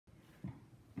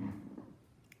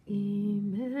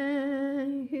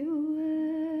Emmanuel,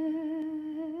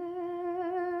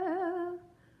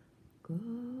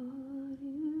 God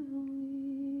is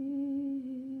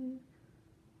with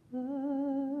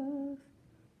us.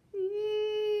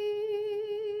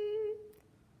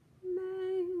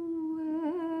 Emmanuel,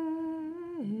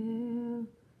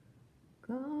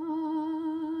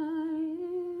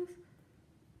 God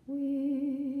is with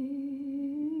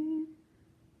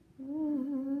us.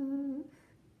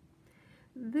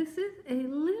 This is a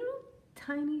little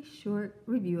tiny short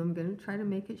review. I'm going to try to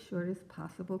make it short as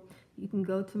possible. You can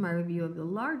go to my review of the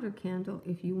larger candle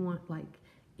if you want like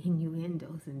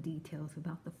innuendos and details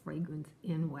about the fragrance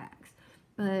in wax.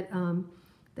 But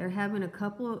they're having a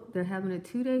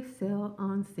 2-day sale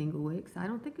on single wicks. I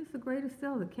don't think it's the greatest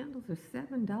sale. The candles are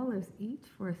 $7 each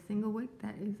for a single wick.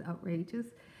 That is outrageous.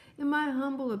 In my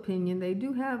humble opinion, they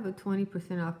do have a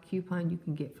 20% off coupon you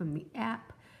can get from the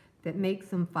app that makes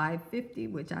them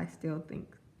 $5.50, which I still think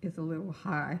is a little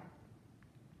high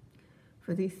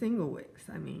for these single wicks.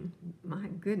 I mean, my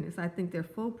goodness, I think their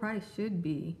full price should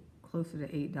be closer to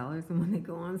 $8, and when they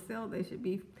go on sale, they should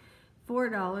be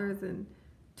 $4 and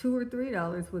 $2 or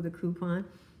 $3 with a coupon.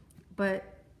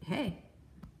 But hey,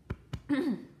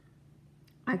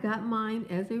 I got mine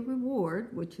as a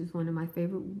reward, which is one of my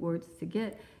favorite rewards to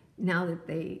get. Now that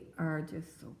they are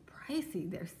just so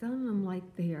pricey, they're selling them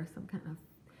like they are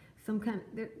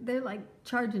they're like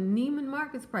charging Neiman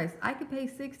Marcus price. I could pay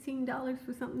 $16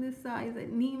 for something this size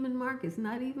at Neiman Marcus,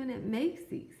 not even at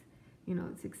Macy's. You know,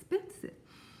 it's expensive.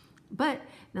 But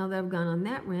now that I've gone on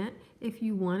that rant, if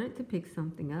you wanted to pick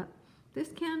something up, this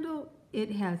candle,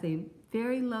 it has a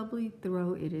very lovely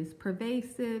throw. It is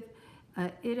pervasive.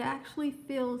 It actually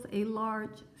fills a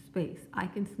large space. I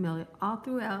can smell it all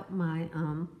throughout my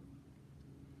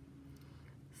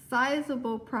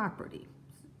sizable property.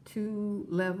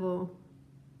 2-level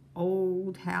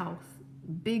old house,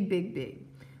 big,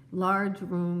 large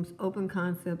rooms, open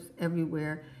concepts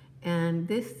everywhere. And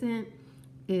this scent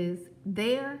is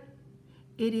there.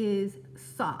 It is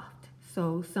soft.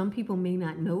 So some people may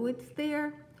not know it's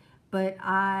there, but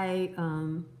I,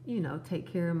 you know, take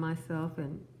care of myself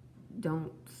and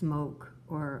don't smoke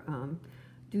or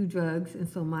do drugs. And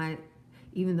so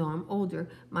even though I'm older,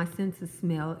 my sense of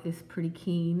smell is pretty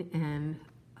keen, and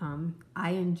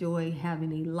I enjoy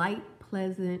having a light,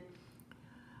 pleasant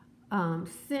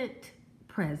scent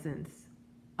presence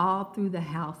all through the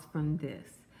house from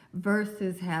this,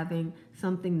 versus having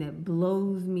something that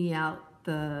blows me out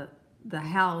the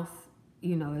house,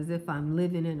 you know, as if I'm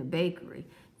living in a bakery.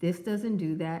 This doesn't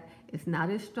do that. It's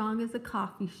not as strong as a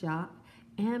coffee shop.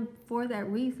 And for that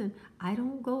reason, I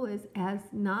don't go as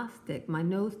agnostic. My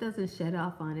nose doesn't shut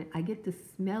off on it. I get to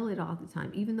smell it all the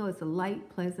time, even though it's a light,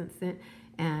 pleasant scent.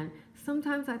 And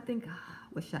sometimes I think, I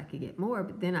wish I could get more.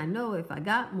 But then I know if I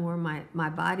got more, my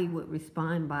body would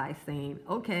respond by saying,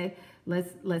 okay,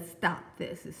 let's stop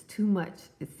this. It's too much.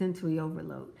 It's sensory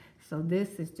overload. So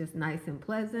this is just nice and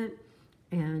pleasant.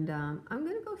 And I'm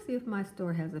going to go see if my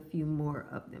store has a few more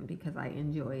of them because I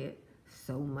enjoy it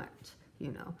so much,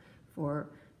 you know. For,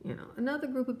 you know, another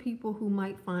group of people who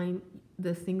might find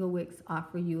the single wicks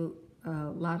offer you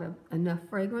enough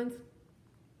fragrance.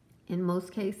 In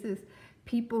most cases,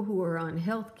 people who are on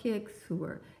health kicks, who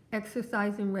are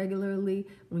exercising regularly,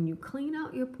 when you clean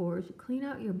out your pores, you clean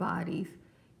out your bodies,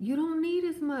 you don't need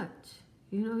as much.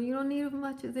 You know, you don't need as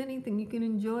much as anything. You can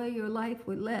enjoy your life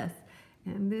with less.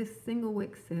 And this single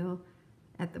wick sale,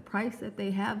 at the price that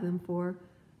they have them for,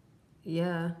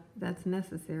 yeah, that's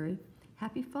necessary.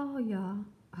 Happy fall, y'all.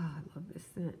 Oh, I love this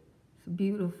scent. It's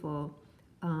beautiful.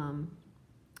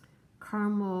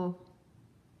 Caramel,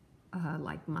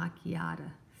 like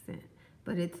macchiato scent.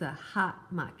 But it's a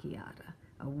hot macchiato,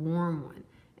 a warm one.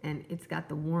 And it's got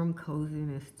the warm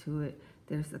coziness to it.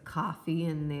 There's the coffee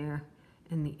in there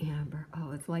and the amber.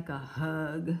 Oh, it's like a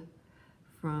hug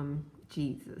from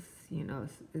Jesus. You know,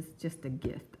 it's just a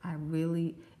gift.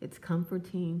 It's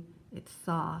comforting. It's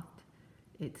soft.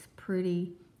 It's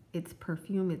pretty. It's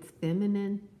perfume, it's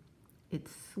feminine,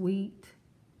 it's sweet,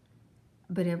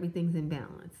 but everything's in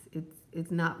balance. It's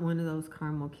not one of those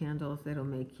caramel candles that'll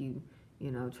make you,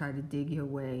 you know, try to dig your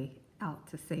way out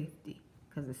to safety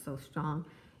because it's so strong.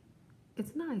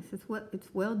 It's nice. It's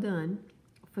well done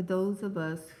for those of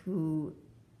us who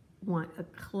want a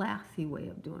classy way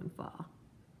of doing fall.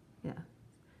 Yeah,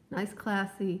 nice,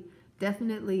 classy.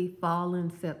 Definitely fall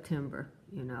in September,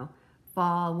 you know.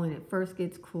 Fall when it first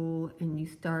gets cool and you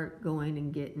start going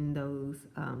and getting those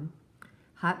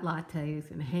hot lattes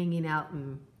and hanging out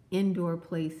in indoor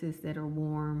places that are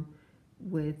warm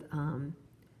with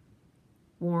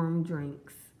warm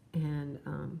drinks and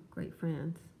great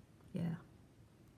friends. Yeah.